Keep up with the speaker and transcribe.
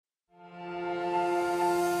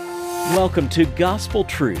Welcome to Gospel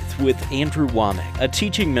Truth with Andrew Womack, a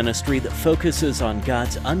teaching ministry that focuses on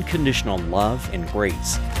God's unconditional love and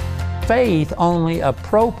grace. Faith only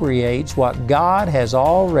appropriates what God has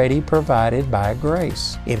already provided by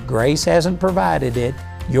grace. If grace hasn't provided it,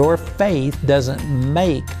 your faith doesn't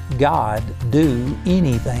make God do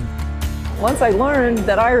anything. Once I learned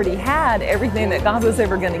that I already had everything that God was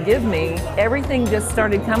ever going to give me, everything just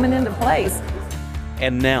started coming into place.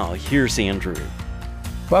 And now, here's Andrew.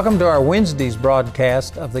 Welcome to our Wednesday's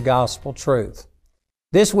broadcast of the Gospel Truth.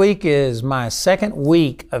 This week is my second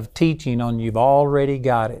week of teaching on You've Already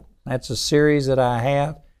Got It. That's a series that I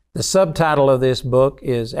have. The subtitle of this book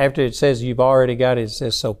is, after it says You've Already Got It, it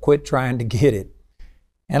says, So Quit Trying to Get It.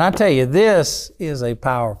 And I tell you, this is a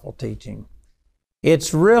powerful teaching.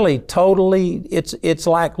 It's really totally, it's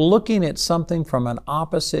like looking at something from an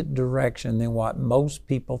opposite direction than what most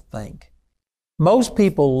people think. Most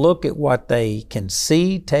people look at what they can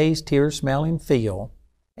see, taste, hear, smell, and feel,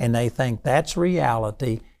 and they think that's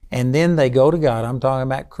reality, and then they go to God, I'm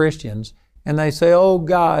talking about Christians, and they say, oh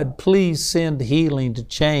God, please send healing to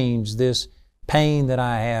change this pain that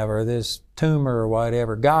I have, or this tumor, or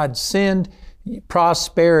whatever. God, send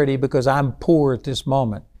prosperity because I'm poor at this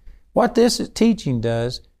moment. What this teaching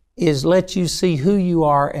does is let you see who you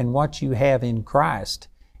are and what you have in Christ.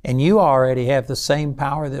 And you already have the same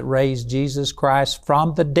power that raised Jesus Christ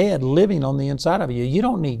from the dead living on the inside of you. You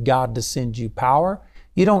don't need God to send you power.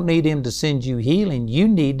 You don't need Him to send you healing. You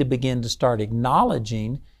need to begin to start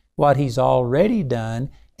acknowledging what He's already done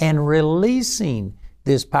and releasing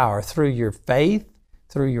this power through your faith,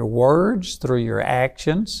 through your words, through your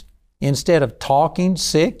actions. Instead of talking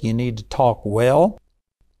sick, you need to talk well.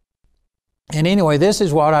 And anyway, this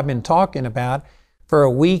is what I've been talking about for a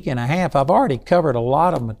week and a half. I've already covered a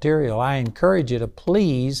lot of material. I encourage you to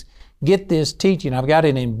please get this teaching. I've got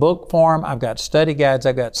it in book form. I've got study guides.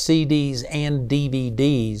 I've got CDs and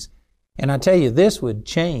DVDs. And I tell you, this would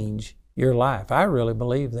change your life. I really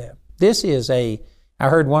believe that. I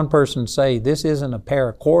heard one person say, this isn't a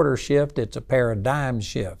paraquarter shift, it's a paradigm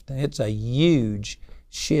shift. It's a huge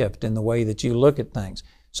shift in the way that you look at things.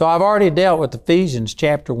 So I've already dealt with Ephesians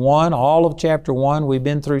chapter 1, all of chapter 1. We've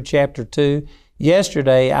been through chapter 2.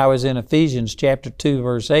 Yesterday, I was in Ephesians chapter 2,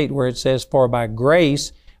 verse 8, where it says, For by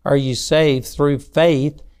grace are you saved through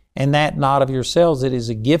faith, and that not of yourselves. It is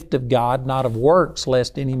a gift of God, not of works,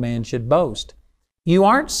 lest any man should boast. You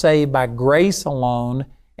aren't saved by grace alone,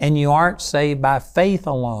 and you aren't saved by faith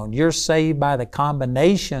alone. You're saved by the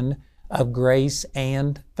combination of grace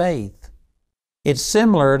and faith. It's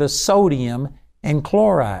similar to sodium and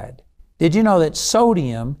chloride. Did you know that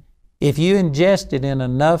sodium, if you ingest it in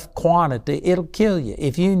enough quantity, it'll kill you.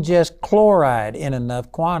 If you ingest chloride in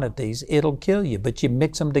enough quantities, it'll kill you. But you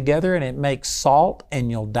mix them together and it makes salt and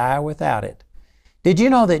you'll die without it. Did you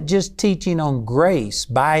know that just teaching on grace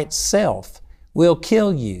by itself will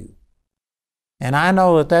kill you? And I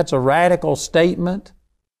know that that's a radical statement,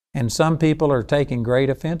 and some people are taking great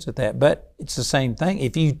offense at that, but it's the same thing.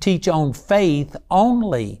 If you teach on faith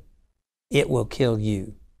only, it will kill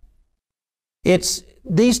you.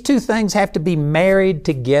 These two things have to be married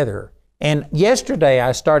together. And yesterday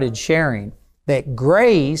I started sharing that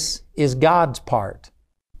grace is God's part.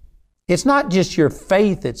 It's not just your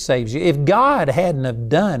faith that saves you. If God hadn't have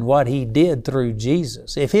done what He did through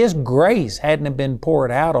Jesus, if His grace hadn't have been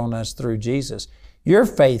poured out on us through Jesus, your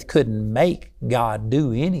faith couldn't make God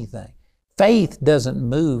do anything. Faith doesn't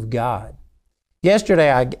move God.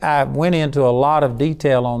 Yesterday, I went into a lot of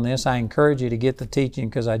detail on this. I encourage you to get the teaching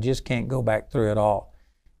because I just can't go back through it all.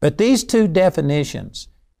 But these two definitions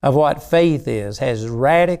of what faith is has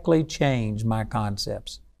radically changed my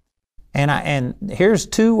concepts. And here's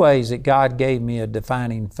two ways that God gave me of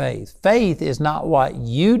defining faith. Faith is not what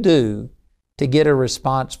you do to get a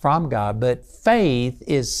response from God, but faith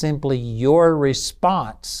is simply your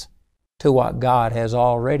response to what God has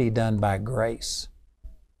already done by grace.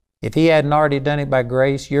 If He hadn't already done it by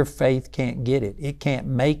grace, your faith can't get it. It can't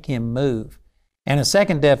make Him move. And a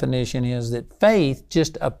second definition is that faith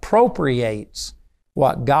just appropriates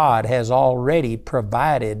what God has already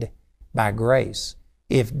provided by grace.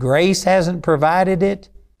 If grace hasn't provided it,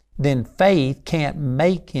 then faith can't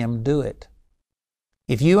make Him do it.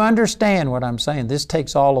 If you understand what I'm saying, this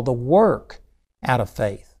takes all of the work out of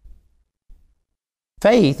faith.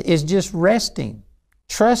 Faith is just resting,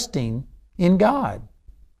 trusting in God.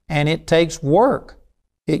 And it takes work.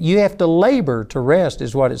 You have to labor to rest,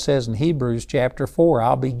 is what it says in Hebrews chapter 4.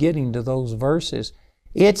 I'll be getting to those verses.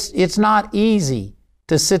 It's not easy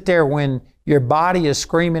to sit there when your body is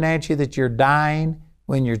screaming at you that you're dying,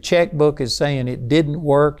 when your checkbook is saying it didn't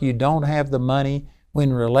work, you don't have the money,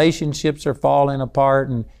 when relationships are falling apart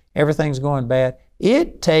and everything's going bad.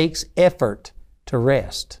 It takes effort to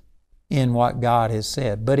rest in what God has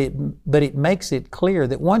said. But it makes it clear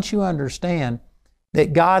that once you understand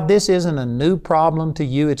that God, this isn't a new problem to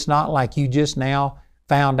you. It's not like you just now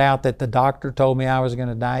found out that the doctor told me I was going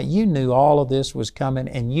to die. You knew all of this was coming,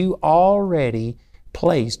 and you already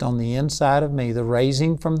placed on the inside of me the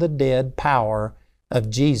raising from the dead power of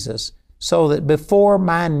Jesus, so that before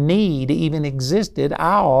my need even existed,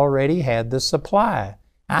 I already had the supply.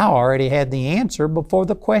 I already had the answer before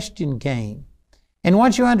the question came. And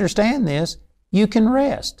once you understand this, you can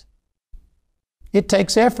rest. It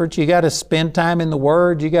takes effort. You got to spend time in the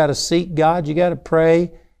Word. You got to seek God. You got to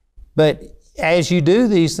pray. But as you do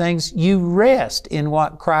these things, you rest in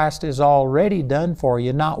what Christ has already done for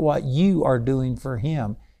you, not what you are doing for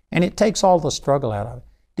Him. And it takes all the struggle out of it.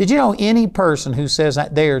 Did you know any person who says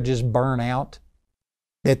that they are just burnt out,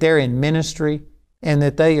 that they're in ministry and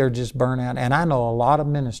that they are just burnt out? And I know a lot of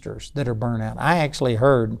ministers that are burnt out. I actually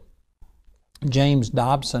heard James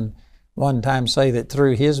Dobson one time say that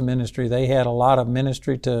through his ministry, they had a lot of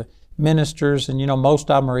ministry to ministers, and most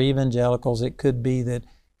of them are evangelicals. It could be that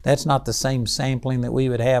that's not the same sampling that we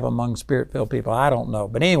would have among Spirit-filled people. I don't know.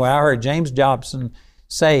 But anyway, I heard James Dobson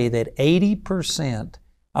say that 80%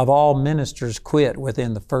 of all ministers quit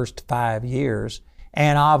within the first 5 years.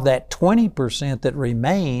 And of that 20% that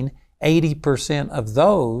remain, 80% of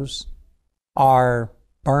those are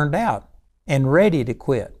burned out and ready to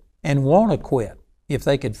quit and want to quit if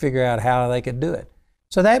they could figure out how they could do it.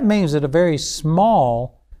 So that means that a very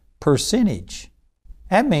small percentage,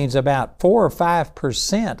 that means about 4 or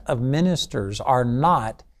 5% of ministers are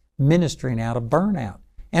not ministering out of burnout.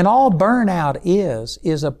 And all burnout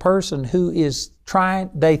is a person who is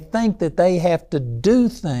they think that they have to do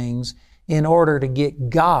things in order to get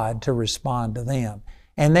God to respond to them.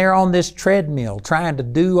 And they're on this treadmill trying to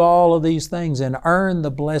do all of these things and earn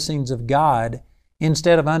the blessings of God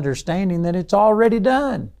instead of understanding that it's already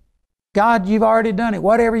done. God, you've already done it.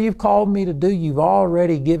 Whatever you've called me to do, you've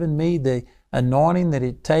already given me the anointing that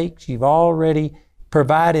it takes. You've already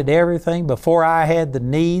provided everything. Before I had the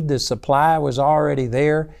need, the supply was already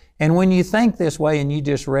there. And when you think this way and you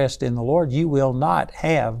just rest in the Lord, you will not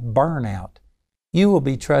have burnout. You will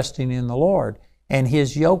be trusting in the Lord, and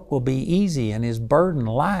His yoke will be easy and His burden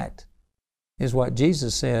light, is what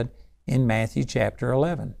Jesus said in Matthew chapter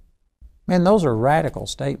 11. Man, those are radical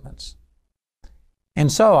statements.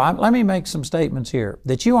 And so, let me make some statements here.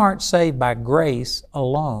 That you aren't saved by grace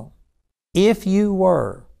alone. If you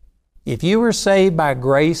were saved by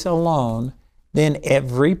grace alone, then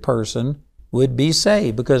every person would be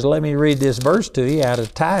saved. Because let me read this verse to you out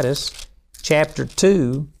of Titus chapter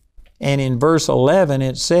 2, and in verse 11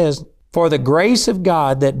 it says, "For the grace of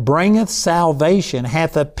God that bringeth salvation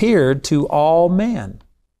hath appeared to all men."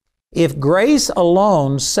 If grace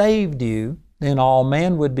alone saved you, then all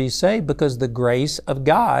men would be saved, because the grace of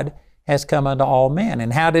God has come unto all men.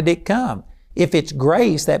 And how did it come? If it's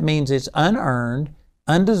grace, that means it's unearned,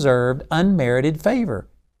 undeserved, unmerited favor.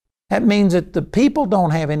 That means that the people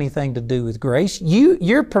don't have anything to do with grace.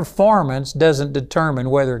 Your performance doesn't determine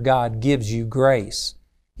whether God gives you grace.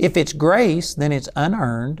 If it's grace, then it's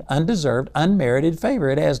unearned, undeserved, unmerited favor.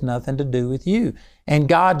 It has nothing to do with you. And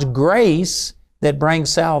God's grace that brings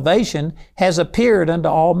salvation has appeared unto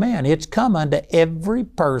all men. It's come unto every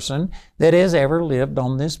person that has ever lived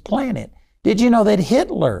on this planet. Did you know that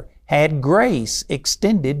Hitler had grace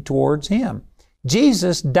extended towards him?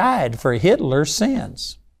 Jesus died for Hitler's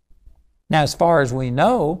sins. Now, as far as we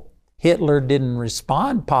know, Hitler didn't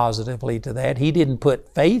respond positively to that. He didn't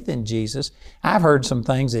put faith in Jesus. I've heard some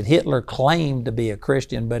things that Hitler claimed to be a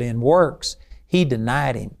Christian, but in works, he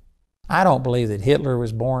denied Him. I don't believe that Hitler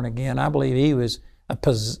was born again. I believe he was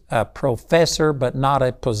a professor, but not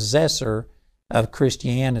a possessor of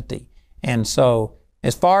Christianity. And so,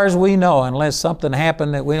 as far as we know, unless something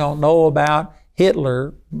happened that we don't know about,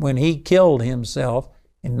 Hitler, when he killed himself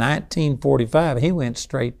in 1945, he went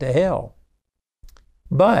straight to hell.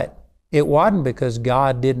 But it wasn't because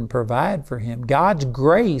God didn't provide for him. God's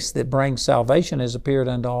grace that brings salvation has appeared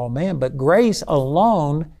unto all men, but grace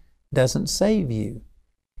alone doesn't save you.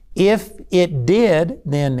 If it did,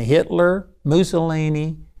 then Hitler,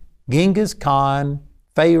 Mussolini, Genghis Khan,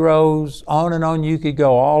 pharaohs, on and on you could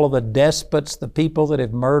go, all of the despots, the people that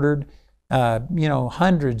have murdered,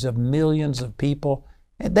 hundreds of millions of people,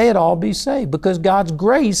 they'd all be saved, because God's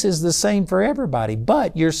grace is the same for everybody.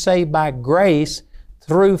 But you're saved by grace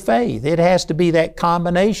through faith. It has to be that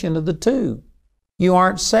combination of the two. You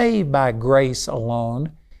aren't saved by grace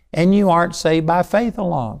alone, and you aren't saved by faith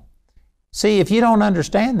alone. See, if you don't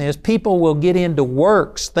understand this, people will get into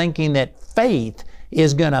works thinking that faith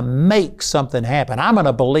is going to make something happen. I'm going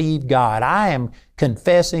to believe God. I am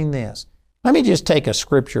confessing this. Let me just take a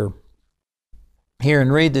scripture here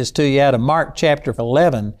and read this to you out of Mark chapter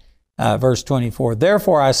 11, verse 24.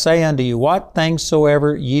 Therefore I say unto you, what things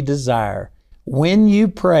soever ye desire, when you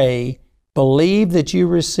pray, believe that you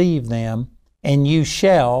receive them, and you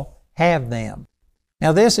shall have them.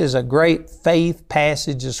 Now this is a great faith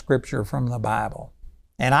passage of Scripture from the Bible,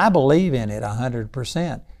 and I believe in it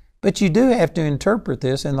 100%. But you do have to interpret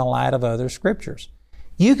this in the light of other Scriptures.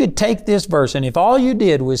 You could take this verse, and if all you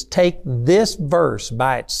did was take this verse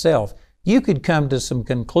by itself, you could come to some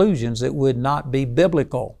conclusions that would not be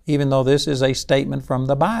biblical, even though this is a statement from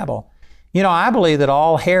the Bible. You know, I believe that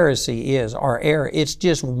all heresy is, or error, it's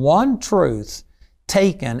just one truth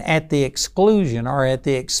taken at the exclusion or at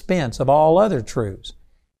the expense of all other truths.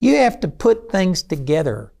 You have to put things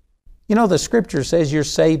together. You know, the Scripture says you're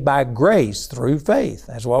saved by grace through faith.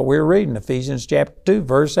 That's what we're reading, Ephesians chapter 2,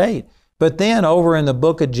 verse 8. But then over in the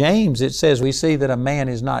book of James, it says we see that a man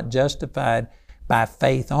is not justified by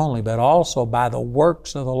faith only, but also by the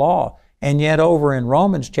works of the law. And yet over in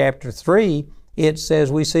Romans chapter 3, it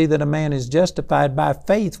says we see that a man is justified by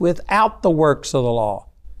faith without the works of the law.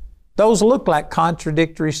 Those look like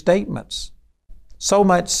contradictory statements. So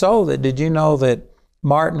much so that, did you know that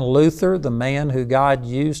Martin Luther, the man who God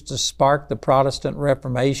used to spark the Protestant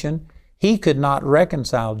Reformation, he could not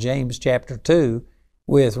reconcile James chapter 2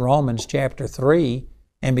 with Romans chapter 3,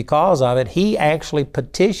 and because of it, he actually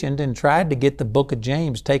petitioned and tried to get the book of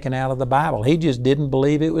James taken out of the Bible. He just didn't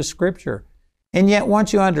believe it was Scripture. And yet,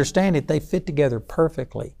 once you understand it, they fit together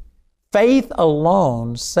perfectly. Faith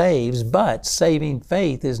alone saves, but saving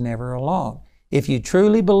faith is never alone. If you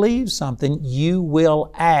truly believe something, you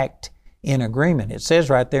will act in agreement. It says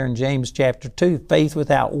right there in James chapter 2, faith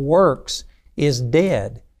without works is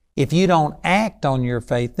dead. If you don't act on your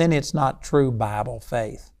faith, then it's not true Bible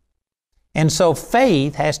faith. And so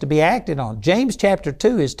faith has to be acted on. James chapter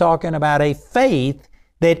 2 is talking about a faith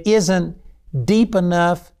that isn't deep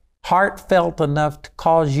enough, heartfelt enough to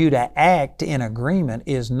cause you to act in agreement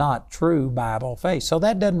is not true Bible faith. So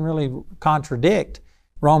that doesn't really contradict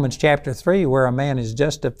Romans chapter 3, where a man is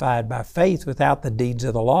justified by faith without the deeds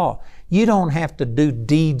of the law. You don't have to do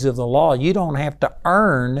deeds of the law. You don't have to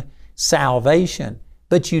earn salvation,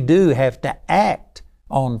 but you do have to act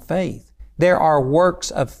on faith. There are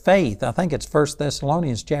works of faith. I think it's 1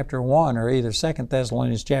 Thessalonians chapter 1 or either 2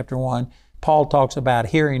 Thessalonians chapter 1. Paul talks about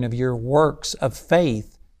hearing of your works of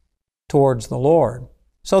faith towards the Lord.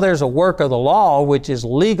 So there's a work of the law, which is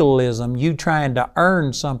legalism, you trying to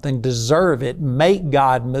earn something, deserve it, make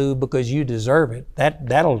God move because you deserve it.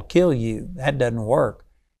 That'll kill you. That doesn't work.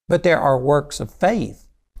 But there are works of faith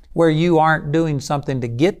where you aren't doing something to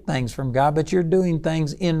get things from God, but you're doing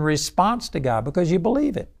things in response to God because you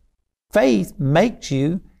believe it. Faith makes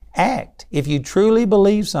you act. If you truly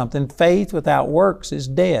believe something, faith without works is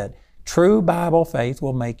dead. True Bible faith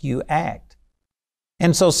will make you act.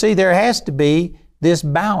 And so see, there has to be this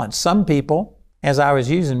balance. Some people, as I was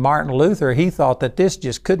using Martin Luther, he thought that this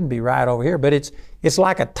just couldn't be right over here, but it's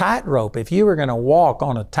like a tightrope. If you were going to walk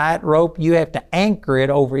on a tightrope, you have to anchor it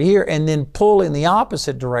over here and then pull in the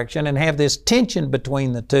opposite direction and have this tension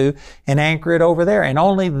between the two and anchor it over there, and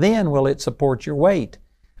only then will it support your weight.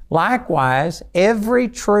 Likewise, every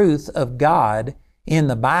truth of God in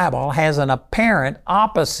the Bible has an apparent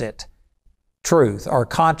opposite truth or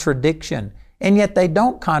contradiction, and yet they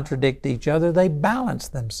don't contradict each other, they balance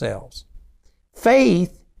themselves.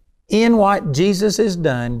 Faith in what Jesus has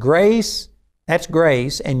done, grace, that's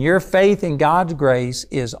grace, and your faith in God's grace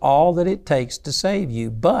is all that it takes to save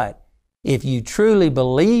you. But if you truly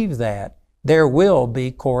believe that, there will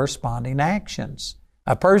be corresponding actions.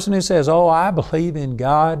 A person who says, oh, I believe in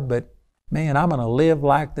God, but man, I'm going to live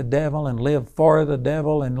like the devil and live for the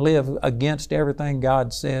devil and live against everything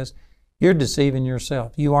God says, you're deceiving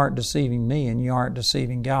yourself. You aren't deceiving me and you aren't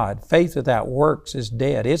deceiving God. Faith without works is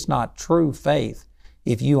dead. It's not true faith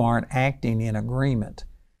if you aren't acting in agreement.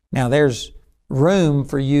 Now, there's room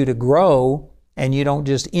for you to grow, and you don't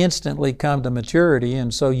just instantly come to maturity,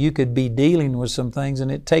 and so you could be dealing with some things,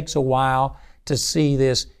 and it takes a while to see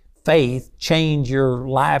this faith change your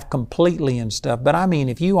life completely and stuff. But I mean,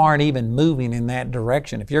 if you aren't even moving in that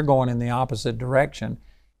direction, if you're going in the opposite direction,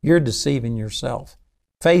 you're deceiving yourself.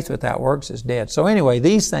 Faith without works is dead. So anyway,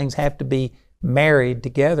 these things have to be married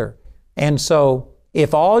together. And so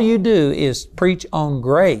if all you do is preach on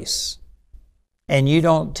grace and you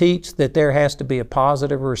don't teach that there has to be a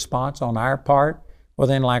positive response on our part, well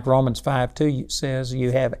then, like Romans 5:2 says,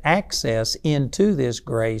 you have access into this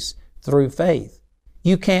grace through faith.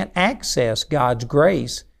 You can't access God's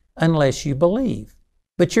grace unless you believe.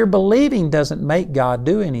 But your believing doesn't make God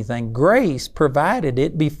do anything. Grace provided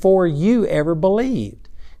it before you ever believed.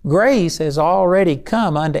 Grace has already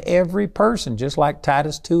come unto every person, just like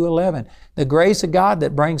Titus 2:11. The grace of God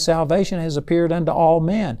that brings salvation has appeared unto all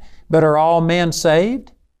men. But are all men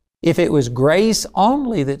saved? If it was grace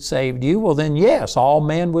only that saved you, well then yes, all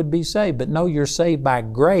men would be saved. But no, you're saved by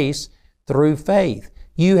grace through faith.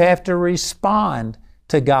 You have to respond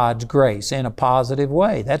to God's grace in a positive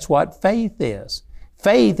way. That's what faith is.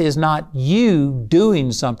 Faith is not you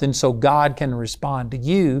doing something so God can respond to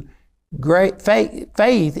you.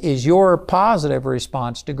 Faith is your positive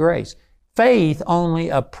response to grace. Faith only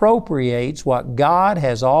appropriates what God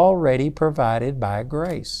has already provided by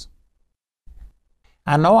grace.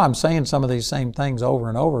 I know I'm saying some of these same things over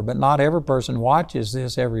and over, but not every person watches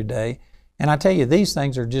this every day. And I tell you, these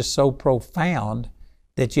things are just so profound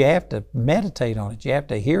that you have to meditate on it. You have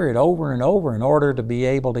to hear it over and over in order to be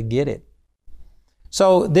able to get it.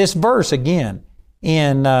 So this verse again,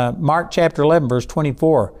 in Mark chapter 11, verse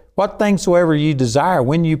 24, what things soever you desire,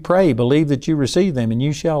 when you pray, believe that you receive them, and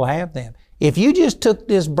you shall have them. If you just took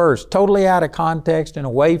this verse totally out of context and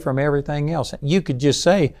away from everything else, you could just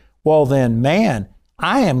say, well then, man,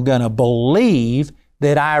 I am going to believe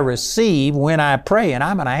that I receive when I pray, and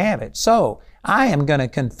I'm going to have it. So I am going to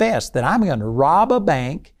confess that I'm going to rob a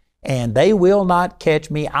bank, and they will not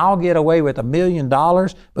catch me. I'll get away with $1 million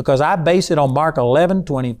because I base it on Mark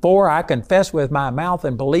 11:24. I confess with my mouth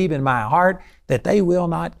and believe in my heart that they will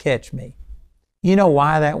not catch me. You know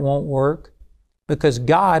why that won't work? Because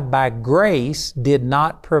God, by grace, did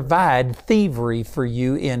not provide thievery for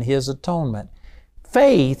you in His atonement.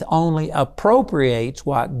 Faith only appropriates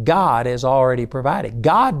what God has already provided.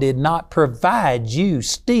 God did not provide you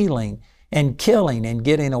stealing and killing and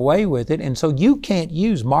getting away with it. And so you can't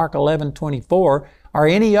use Mark 11:24 or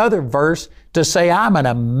any other verse to say, I'm going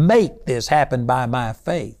to make this happen by my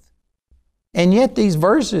faith. And yet these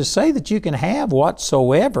verses say that you can have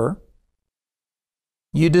whatsoever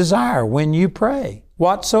you desire when you pray.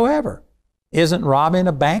 Whatsoever. Isn't robbing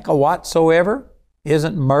a bank a whatsoever?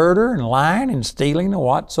 Isn't murder and lying and stealing a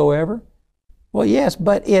whatsoever? Well, yes,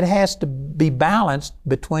 but it has to be balanced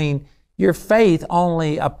between your faith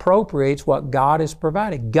only appropriates what God has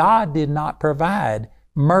provided. God did not provide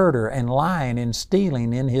murder and lying and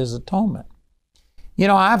stealing in His atonement. You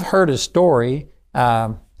know, I've heard a story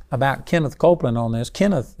about Kenneth Copeland on this.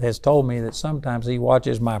 Kenneth has told me that sometimes he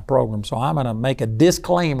watches my program, so I'm going to make a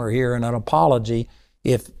disclaimer here and an apology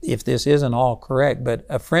if this isn't all correct. But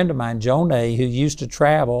a friend of mine, Joe Nay, who used to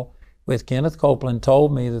travel with Kenneth Copeland,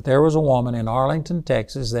 told me that there was a woman in Arlington,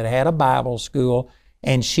 Texas that had a Bible school,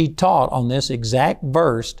 and she taught on this exact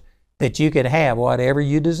verse that you could have whatever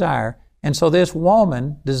you desire. And so this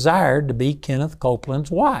woman desired to be Kenneth Copeland's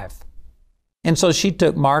wife. And so she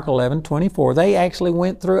took Mark 11:24. They actually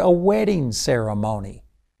went through a wedding ceremony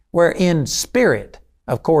where in spirit,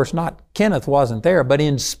 of course not Kenneth wasn't there, but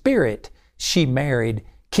in spirit she married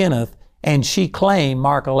Kenneth, and she claimed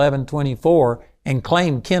Mark 11:24 and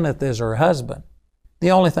claimed Kenneth as her husband. The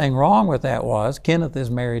only thing wrong with that was Kenneth is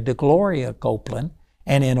married to Gloria Copeland.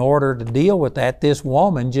 And in order to deal with that, this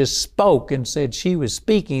woman just spoke and said she was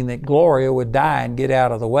speaking that Gloria would die and get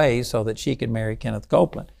out of the way so that she could marry Kenneth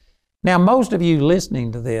Copeland. Now, most of you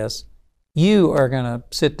listening to this, you are going to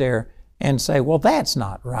sit there and say, well, that's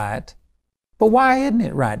not right. But why isn't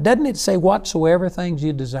it right? Doesn't it say whatsoever things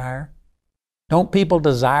you desire? Don't people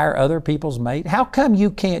desire other people's mate? How come you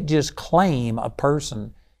can't just claim a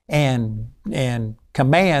person and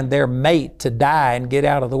command their mate to die and get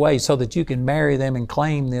out of the way so that you can marry them and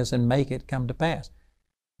claim this and make it come to pass?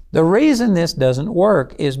 The reason this doesn't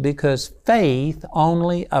work is because faith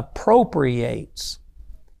only appropriates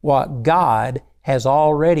what God has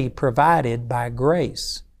already provided by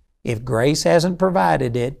grace. If grace hasn't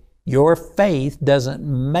provided it, your faith doesn't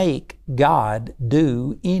make God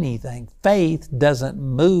do anything. Faith doesn't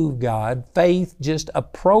move God. Faith just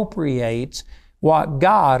appropriates what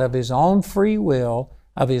God, of His own free will,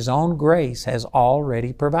 of His own grace, has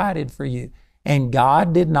already provided for you. And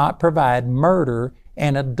God did not provide murder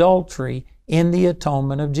and adultery in the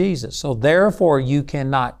atonement of Jesus. So therefore you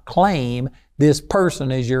cannot claim this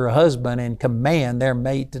person as your husband and command their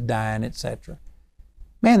mate to die, and etc.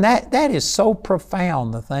 Man, that is so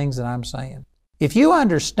profound, the things that I'm saying. If you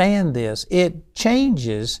understand this, it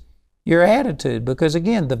changes your attitude, because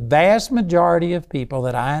again, the vast majority of people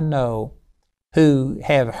that I know who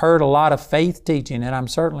have heard a lot of faith teaching, and I'm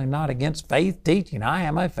certainly not against faith teaching. I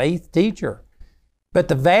am a faith teacher. But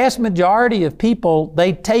the vast majority of people,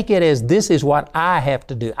 they take it as this is what I have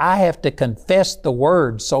to do. I have to confess the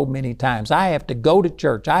Word so many times. I have to go to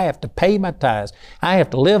church. I have to pay my tithes. I have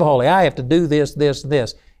to live holy. I have to do this, this,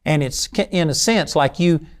 this. And it's in a sense like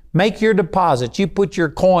you make your deposit. You put your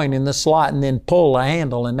coin in the slot and then pull the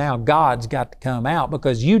handle, and now God's got to come out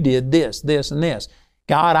because you did this, this, and this.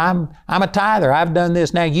 God, I'm a tither. I've done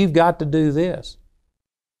this. Now you've got to do this.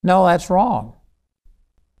 No, that's wrong.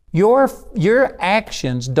 Your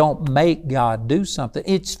actions don't make God do something.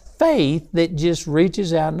 It's faith that just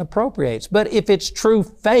reaches out and appropriates. But if it's true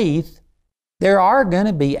faith, there are going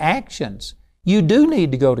to be actions. You do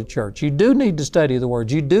need to go to church. You do need to study the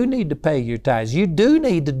Word. You do need to pay your tithes. You do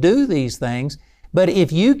need to do these things. But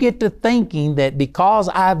if you get to thinking that because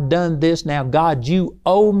I've done this now, God, you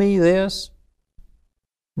owe me this,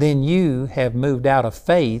 then you have moved out of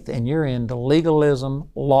faith and you're into legalism,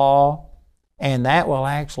 law, and that will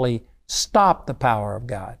actually stop the power of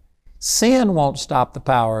God. Sin won't stop the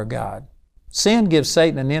power of God. Sin gives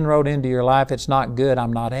Satan an inroad into your life. It's not good.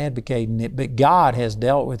 I'm not advocating it, but God has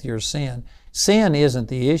dealt with your sin. Sin isn't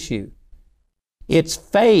the issue. It's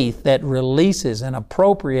faith that releases and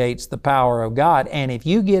appropriates the power of God. And if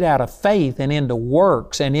you get out of faith and into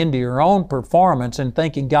works and into your own performance and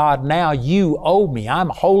thinking, God, now you owe me. I'm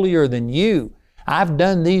holier than you. I've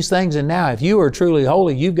done these things, and now if you are truly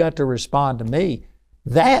holy, you've got to respond to me.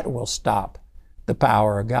 That will stop the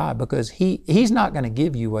power of God because He's not going to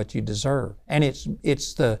give you what you deserve. And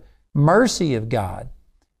it's the mercy of God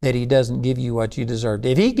that He doesn't give you what you deserved.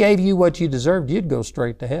 If He gave you what you deserved, you'd go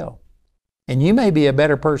straight to hell. And you may be a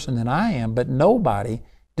better person than I am, but nobody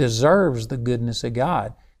deserves the goodness of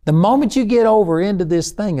God. The moment you get over into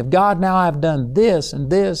this thing of, God, now I've done this and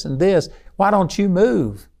this and this, why don't you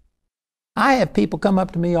move? I have people come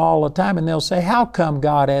up to me all the time and they'll say, how come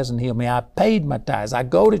God hasn't healed me? I paid my tithes. I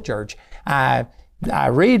go to church. I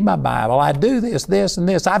read my Bible. I do this, this, and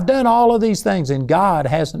this. I've done all of these things and God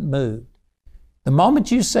hasn't moved. The moment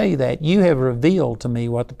you say that, you have revealed to me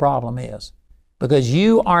what the problem is. Because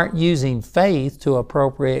you aren't using faith to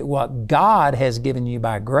appropriate what God has given you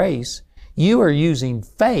by grace. You are using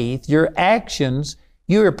faith, your actions.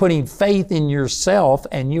 You are putting faith in yourself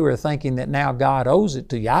and you are thinking that now God owes it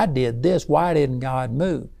to you. I did this. Why didn't God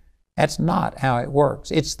move? That's not how it works.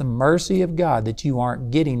 It's the mercy of God that you aren't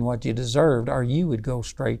getting what you deserved or you would go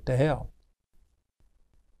straight to hell.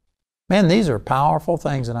 Man, these are powerful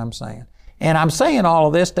things that I'm saying. And I'm saying all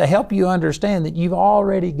of this to help you understand that you've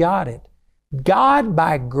already got it. God,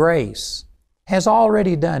 by grace, has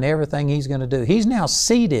already done everything He's going to do. He's now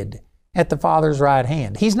seated at the Father's right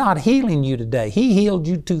hand. He's not healing you today. He healed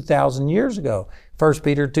you 2,000 years ago. 1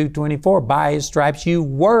 Peter 2:24, by His stripes you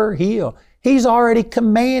were healed. He's already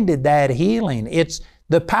commanded that healing. It's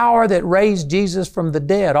the power that raised Jesus from the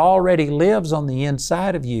dead already lives on the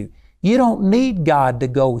inside of you. You don't need God to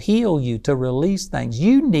go heal you to release things.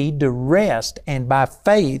 You need to rest and by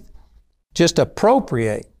faith just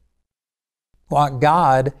appropriate what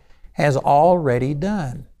God has already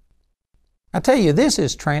done. I tell you, this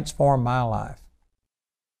has transformed my life.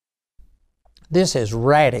 This has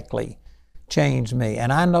radically changed me.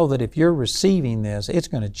 And I know that if you're receiving this, it's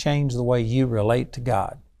going to change the way you relate to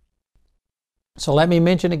God. So let me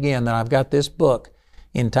mention again that I've got this book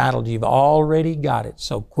entitled, You've Already Got It,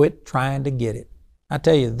 so quit trying to get it. I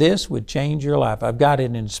tell you, this would change your life. I've got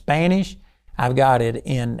it in Spanish. I've got it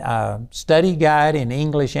in study guide in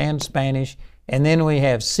English and Spanish. And then we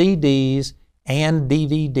have CDs and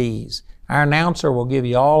DVDs. Our announcer will give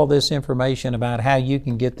you all of this information about how you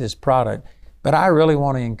can get this product. But I really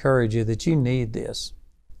want to encourage you that you need this.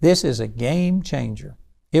 This is a game changer.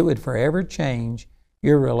 It would forever change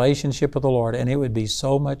your relationship with the Lord, and it would be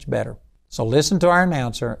so much better. So listen to our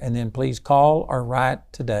announcer, and then please call or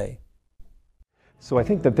write today. So I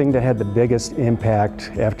think the thing that had the biggest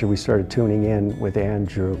impact after we started tuning in with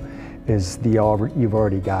Andrew is you've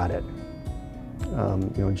already got it.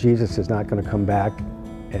 Jesus is not going to come back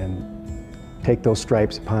and take those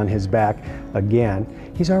stripes upon His back again.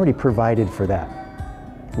 He's already provided for that.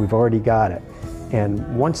 We've already got it.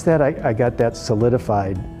 And once that I got that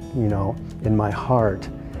solidified, in my heart,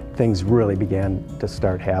 things really began to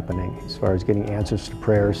start happening as far as getting answers to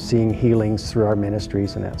prayers, seeing healings through our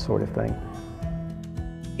ministries and that sort of thing.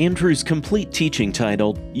 Andrew's complete teaching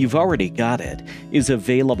titled, You've Already Got It, is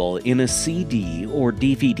available in a CD or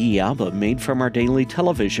DVD album made from our daily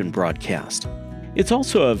television broadcast. It's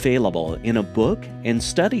also available in a book and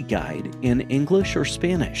study guide in English or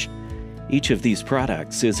Spanish. Each of these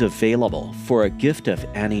products is available for a gift of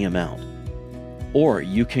any amount. Or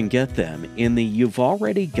you can get them in the You've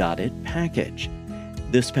Already Got It package.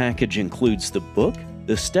 This package includes the book,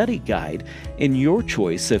 the study guide, and your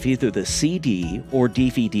choice of either the CD or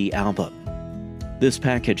DVD album. This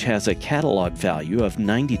package has a catalog value of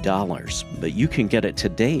 $90, but you can get it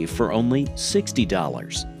today for only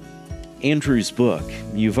 $60. Andrew's book,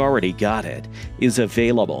 You've Already Got It, is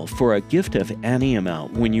available for a gift of any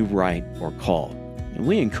amount when you write or call. And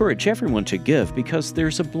we encourage everyone to give because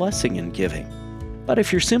there's a blessing in giving. But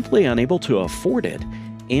if you're simply unable to afford it,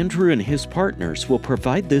 Andrew and his partners will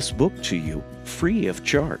provide this book to you free of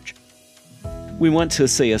charge. We want to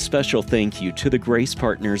say a special thank you to the grace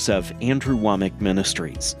partners of Andrew Wommack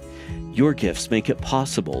Ministries. Your gifts make it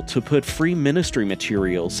possible to put free ministry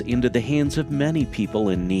materials into the hands of many people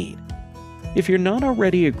in need. If you're not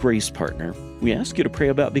already a grace partner, we ask you to pray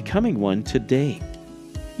about becoming one today.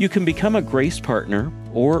 You can become a grace partner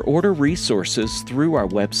or order resources through our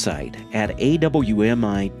website at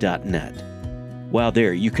awmi.net. While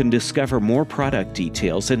there, you can discover more product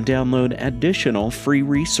details and download additional free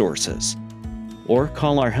resources. Or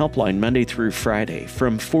call our helpline Monday through Friday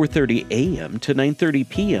from 4:30 a.m. to 9:30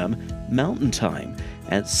 p.m. Mountain Time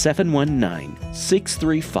at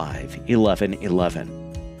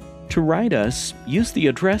 719-635-1111. To write us, use the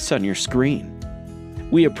address on your screen.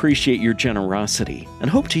 We appreciate your generosity and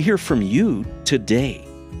hope to hear from you today.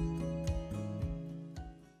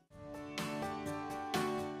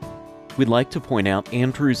 We'd like to point out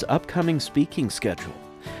Andrew's upcoming speaking schedule.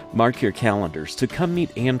 Mark your calendars to come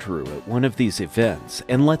meet Andrew at one of these events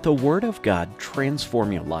and let the Word of God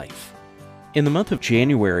transform your life. In the month of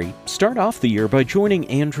January, start off the year by joining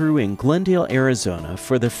Andrew in Glendale, Arizona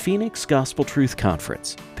for the Phoenix Gospel Truth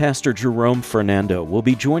Conference. Pastor Jerome Fernando will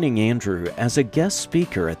be joining Andrew as a guest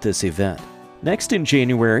speaker at this event. Next in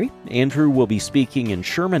January, Andrew will be speaking in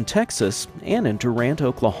Sherman, Texas and in Durant,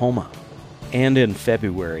 Oklahoma. And in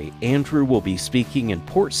February, Andrew will be speaking in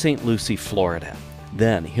Port St. Lucie, Florida.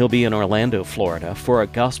 Then he'll be in Orlando, Florida for a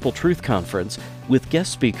Gospel Truth Conference with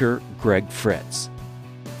guest speaker Greg Fritz.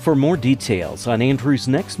 For more details on Andrew's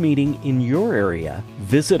next meeting in your area,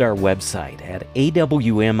 visit our website at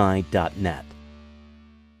awmi.net.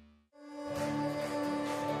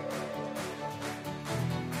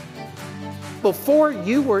 Before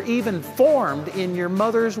you were even formed in your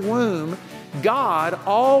mother's womb, God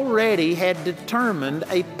already had determined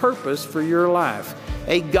a purpose for your life,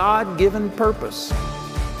 a God-given purpose.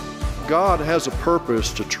 God has a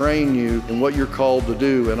purpose to train you in what you're called to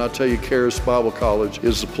do, and I tell you, Charis Bible College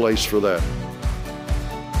is the place for that.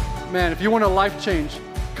 Man, if you want a life change,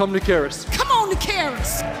 come to Charis. Come on to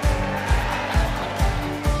Charis!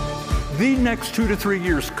 The next 2 to 3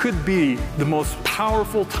 years could be the most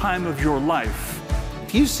powerful time of your life.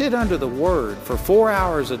 If you sit under the Word for 4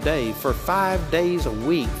 hours a day, for 5 days a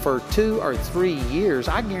week, for 2 or 3 years,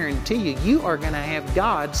 I guarantee you, you are going to have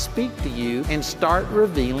God speak to you and start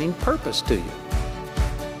revealing purpose to you.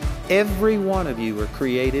 Every one of you are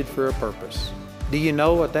created for a purpose. Do you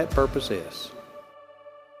know what that purpose is?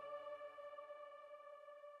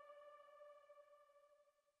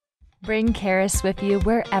 Bring Charis with you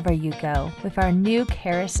wherever you go with our new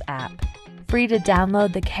Charis app. Free to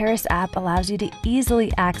download, the Charis app allows you to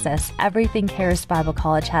easily access everything Charis Bible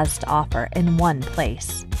College has to offer in one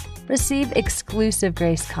place. Receive exclusive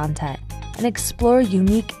Grace content and explore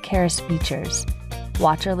unique Charis features.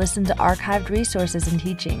 Watch or listen to archived resources and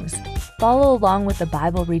teachings. Follow along with the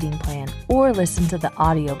Bible reading plan or listen to the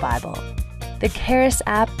audio Bible. The Charis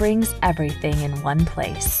app brings everything in one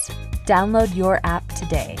place. Download your app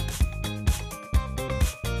today